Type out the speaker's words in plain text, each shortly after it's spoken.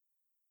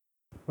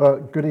Well,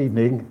 good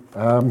evening.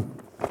 I'm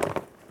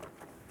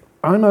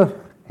a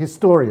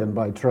historian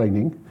by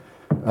training,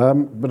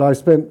 but I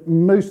spent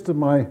most of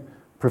my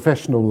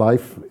professional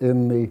life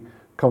in the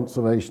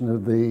conservation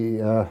of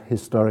the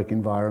historic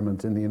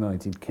environment in the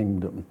United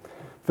Kingdom.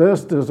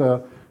 First as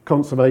a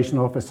conservation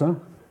officer,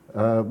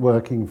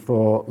 working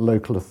for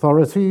local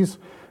authorities,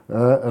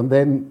 and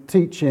then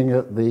teaching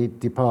at the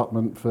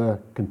Department for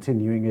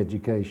Continuing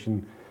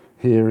Education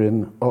here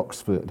in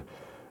Oxford.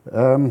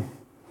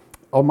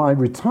 On my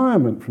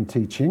retirement from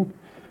teaching,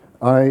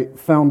 I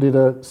founded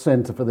a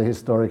Centre for the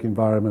Historic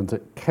Environment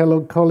at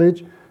Kellogg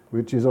College,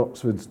 which is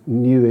Oxford's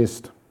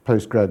newest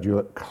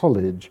postgraduate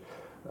college,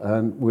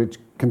 and which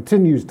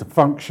continues to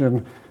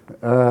function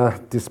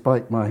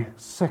despite my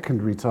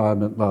second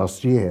retirement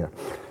last year.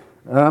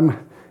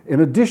 In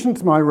addition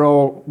to my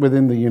role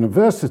within the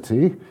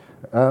university,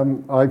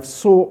 I've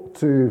sought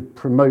to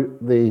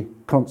promote the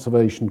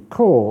conservation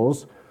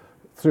cause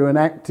through an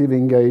active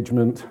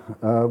engagement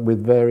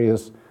with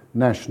various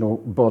national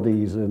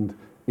bodies and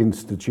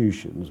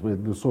institutions,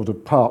 with the sort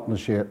of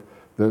partnership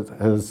that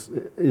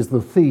is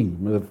the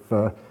theme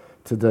of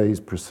today's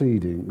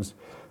proceedings.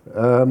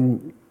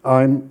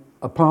 I'm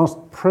a past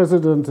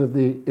president of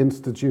the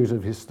Institute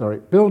of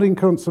Historic Building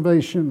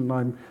Conservation, and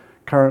I'm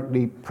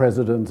currently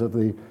president of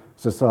the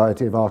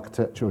Society of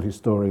Architectural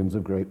Historians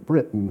of Great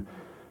Britain.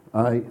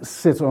 I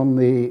sit on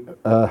the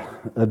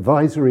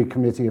Advisory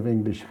Committee of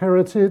English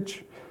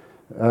Heritage,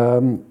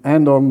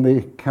 and on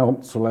the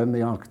Council and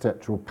the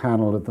Architectural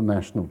Panel of the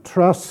National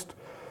Trust,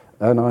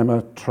 and I'm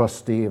a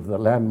trustee of the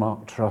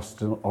Landmark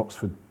Trust and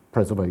Oxford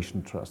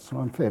Preservation Trust, so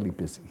I'm fairly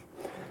busy.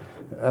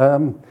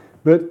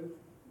 But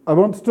I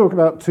want to talk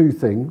about two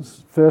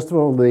things. First of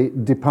all, the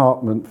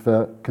Department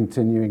for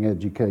Continuing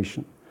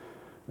Education.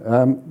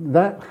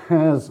 That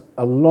has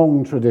a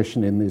long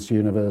tradition in this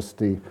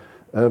university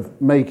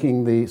of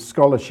making the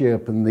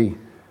scholarship and the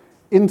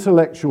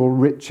intellectual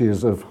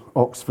riches of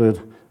Oxford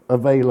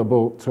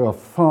available to a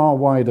far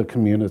wider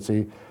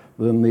community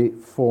than the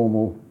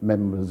formal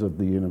members of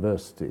the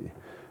university.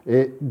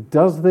 It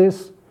does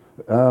this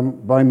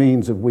by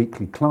means of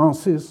weekly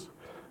classes,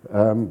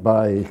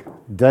 by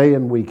day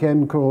and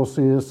weekend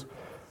courses,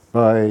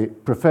 by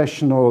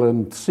professional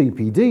and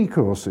CPD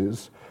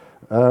courses,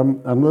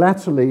 and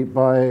latterly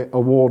by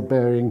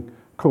award-bearing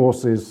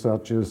courses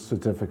such as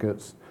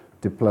certificates,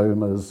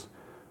 diplomas,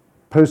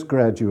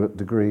 postgraduate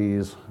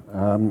degrees,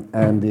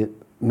 and it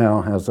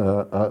now has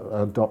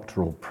a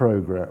doctoral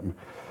program.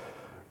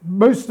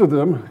 Most of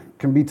them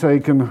can be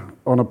taken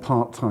on a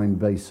part-time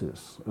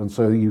basis, and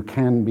so you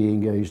can be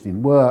engaged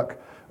in work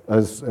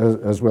as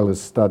well as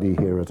study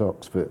here at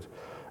Oxford.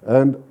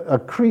 And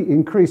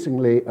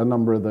increasingly, a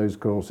number of those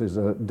courses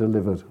are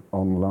delivered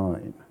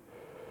online.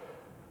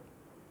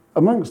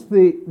 Amongst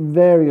the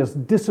various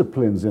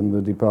disciplines in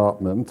the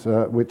department,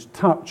 which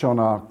touch on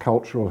our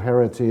cultural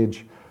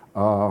heritage,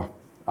 are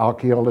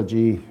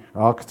archaeology,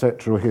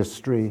 architectural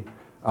history,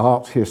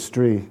 art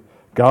history,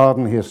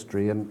 garden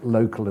history, and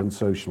local and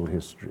social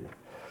history.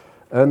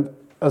 And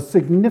a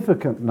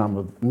significant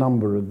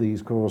number of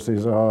these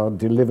courses are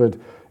delivered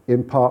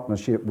in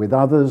partnership with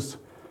others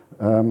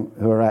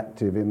who are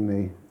active in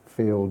the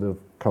field of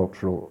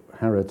cultural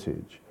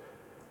heritage.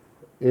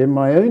 In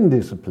my own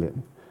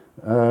discipline,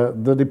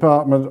 the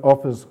department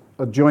offers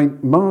a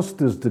joint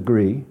master's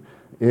degree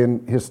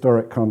in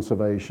historic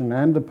conservation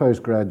and a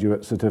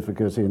postgraduate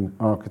certificate in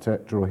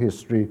architectural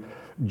history,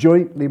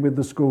 jointly with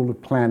the School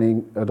of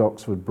Planning at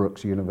Oxford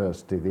Brookes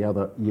University, the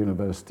other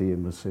university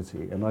in the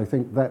city. And I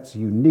think that's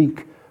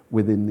unique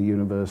within the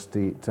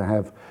university to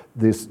have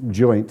this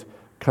joint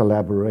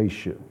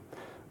collaboration.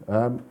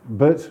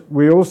 But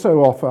we also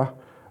offer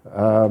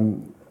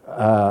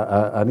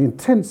an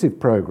intensive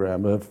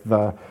program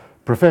of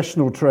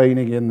professional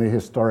training in the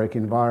historic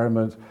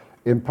environment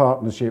in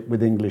partnership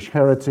with English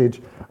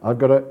Heritage. I've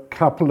got a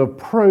couple of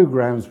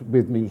programs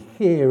with me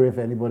here if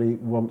anybody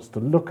wants to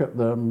look at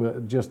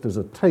them. Just as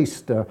a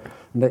taster,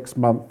 next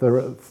month there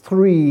are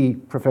 3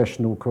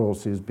 professional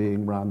courses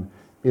being run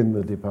in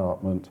the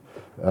department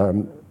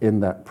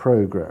in that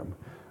program.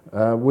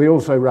 We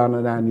also run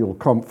an annual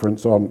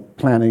conference on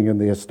planning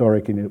and the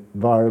historic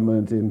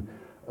environment in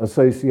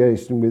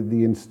association with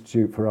the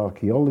Institute for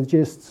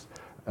Archaeologists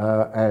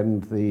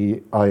and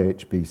the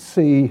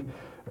IHBC,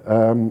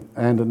 and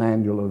an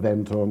annual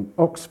event on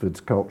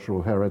Oxford's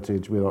cultural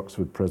heritage with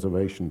Oxford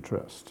Preservation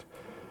Trust.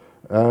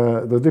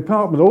 The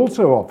department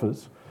also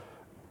offers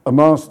a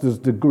master's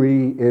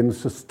degree in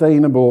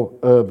sustainable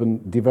urban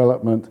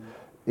development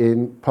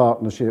in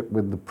partnership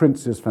with the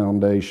Prince's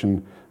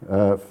Foundation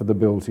for the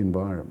Built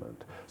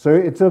Environment. So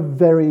it's a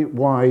very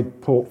wide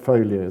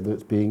portfolio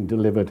that's being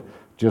delivered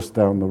just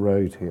down the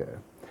road here.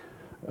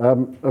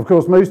 Of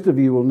course, most of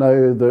you will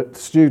know that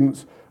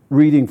students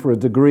reading for a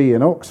degree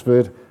in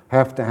Oxford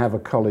have to have a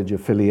college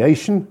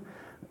affiliation,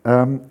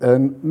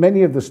 and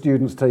many of the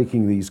students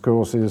taking these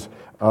courses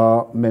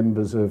are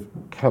members of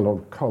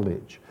Kellogg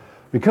College.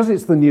 Because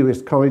it's the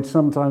newest college,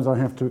 sometimes I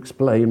have to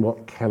explain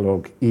what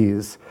Kellogg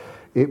is.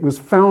 It was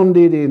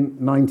founded in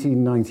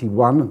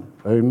 1991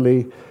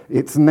 only.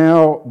 It's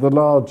now the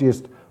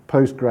largest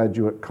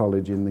postgraduate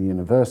college in the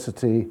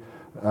university,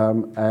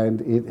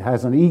 and it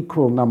has an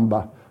equal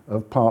number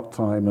of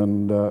part-time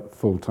and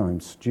full-time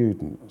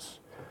students.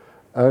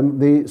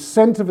 The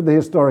Centre for the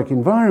Historic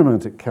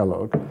Environment at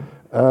Kellogg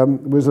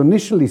was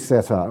initially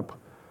set up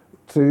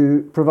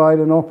to provide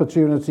an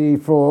opportunity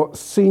for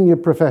senior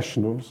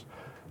professionals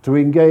to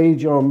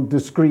engage on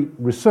discrete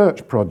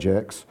research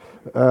projects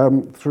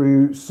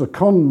through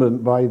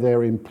secondment by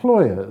their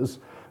employers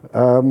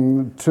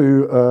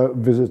to a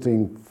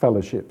visiting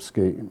fellowship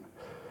scheme.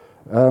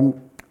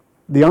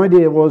 The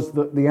idea was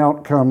that the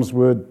outcomes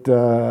would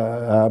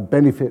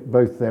benefit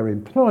both their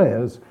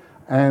employers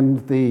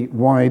and the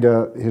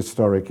wider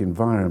historic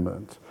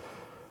environment.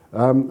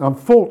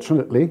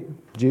 Unfortunately,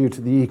 due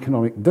to the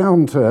economic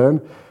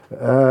downturn,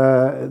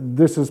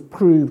 this has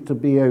proved to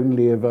be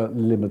only of a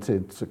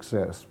limited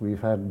success.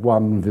 We've had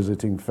one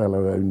visiting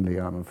fellow only,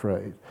 I'm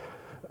afraid.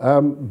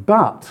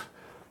 But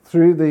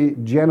through the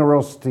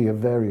generosity of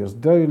various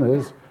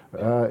donors,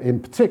 in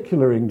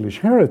particular English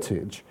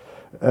Heritage,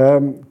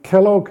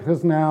 Kellogg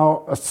has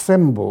now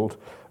assembled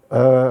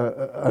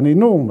an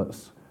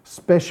enormous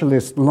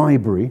specialist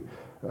library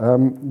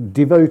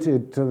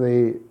devoted to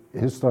the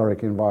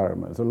historic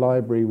environment, a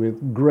library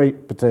with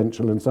great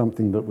potential and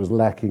something that was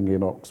lacking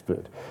in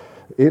Oxford.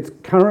 It's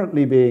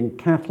currently being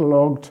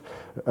catalogued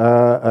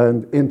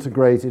and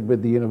integrated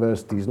with the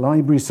university's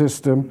library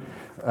system,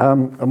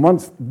 and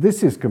once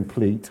this is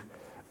complete,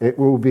 it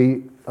will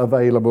be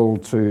available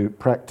to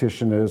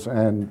practitioners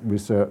and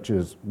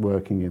researchers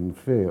working in the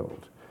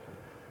field.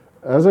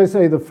 As I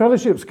say, the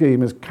fellowship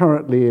scheme is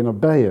currently in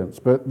abeyance,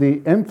 but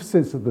the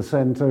emphasis of the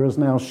centre has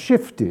now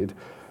shifted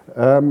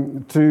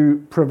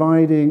to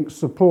providing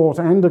support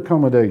and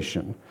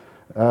accommodation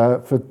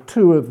for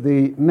two of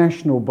the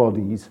national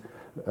bodies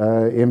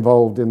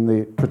involved in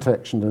the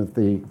protection of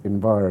the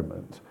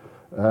environment,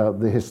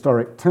 the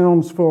Historic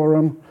Towns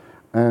Forum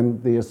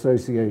and the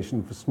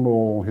Association for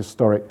Small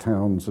Historic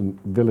Towns and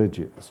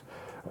Villages.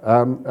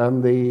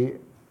 And the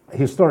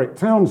Historic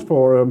Towns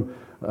Forum,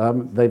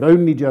 they've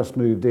only just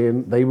moved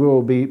in. They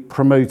will be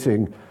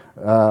promoting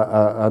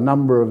a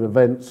number of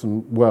events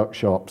and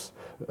workshops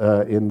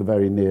in the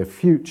very near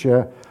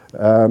future.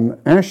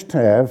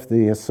 ASHTAV,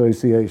 the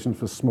Association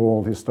for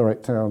Small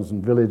Historic Towns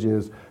and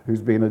Villages,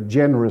 who's been a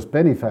generous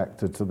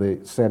benefactor to the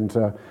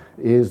centre,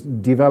 is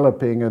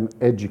developing an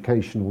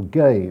educational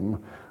game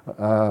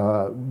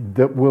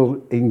that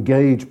will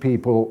engage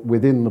people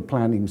within the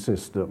planning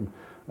system,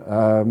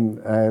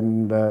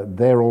 and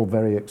they're all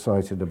very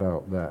excited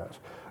about that.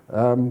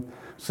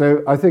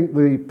 So I think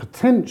the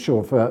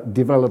potential for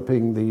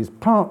developing these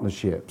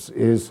partnerships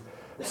is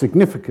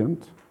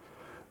significant.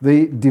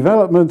 The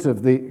development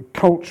of the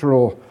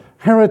cultural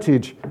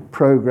heritage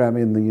program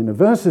in the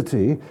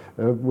university,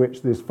 of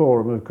which this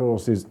forum, of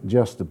course, is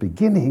just the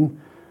beginning,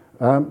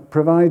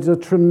 provides a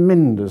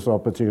tremendous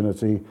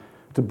opportunity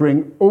to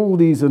bring all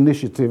these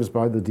initiatives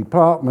by the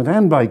department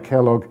and by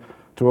Kellogg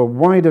to a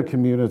wider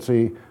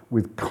community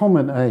with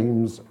common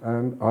aims,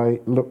 and I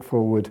look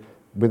forward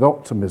with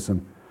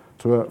optimism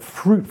to a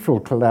fruitful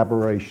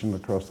collaboration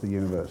across the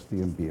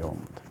university and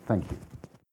beyond. Thank you.